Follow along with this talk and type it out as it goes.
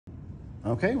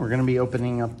Okay, we're gonna be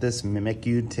opening up this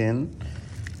Mimikyu tin.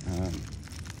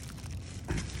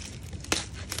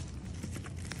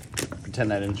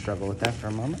 Pretend I didn't struggle with that for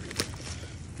a moment.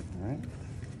 All right,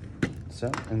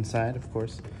 so inside, of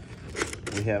course,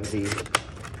 we have the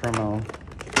promo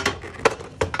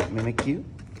Mimikyu.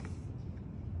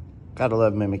 Gotta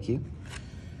love Mimikyu.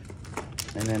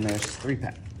 And then there's 3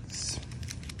 packs.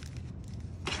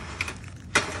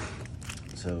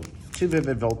 So 2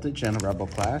 Vivid Voltage and a Rebel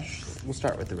Clash. We'll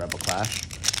start with the Rebel Clash.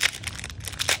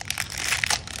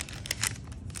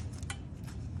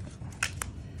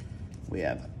 We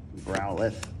have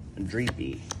Growlithe,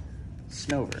 Dreepy,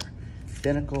 Snover,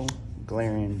 Dinicle,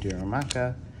 Galarian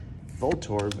Duramaka,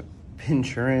 Voltorb,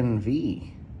 Pinchurin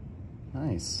V.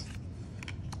 Nice.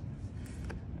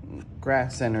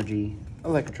 Grass Energy,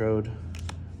 Electrode,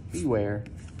 Beware,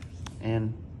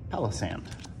 and Palisand.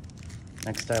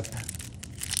 Next up,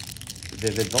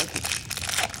 Vivid Voltage.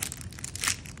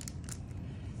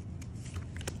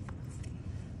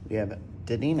 We have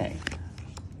Dedenne,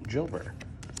 Jilbur,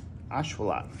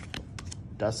 Ashwalot,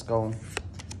 Duskull,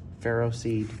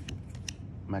 Ferroseed,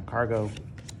 Magcargo,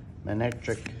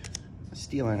 Manectric,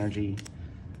 Steel Energy,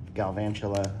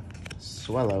 Galvantula,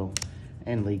 Swellow,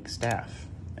 and League Staff.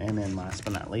 And then last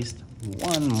but not least,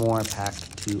 1 more pack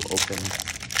to open.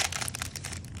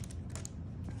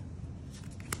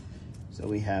 So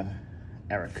we have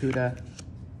Arrokuda,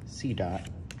 Seedot,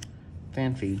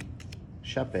 Fanfi,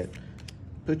 Shuppet,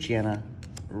 Poochyena,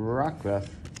 Rockruff,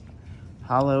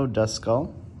 Hollow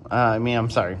Duskull.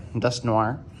 Dust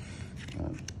Noir.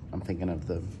 I'm thinking of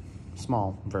the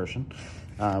small version.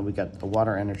 We got the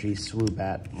Water Energy,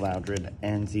 Swoobat, Loudred,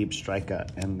 and Zebstrika,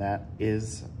 and that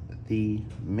is the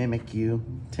Mimikyu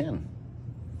tin.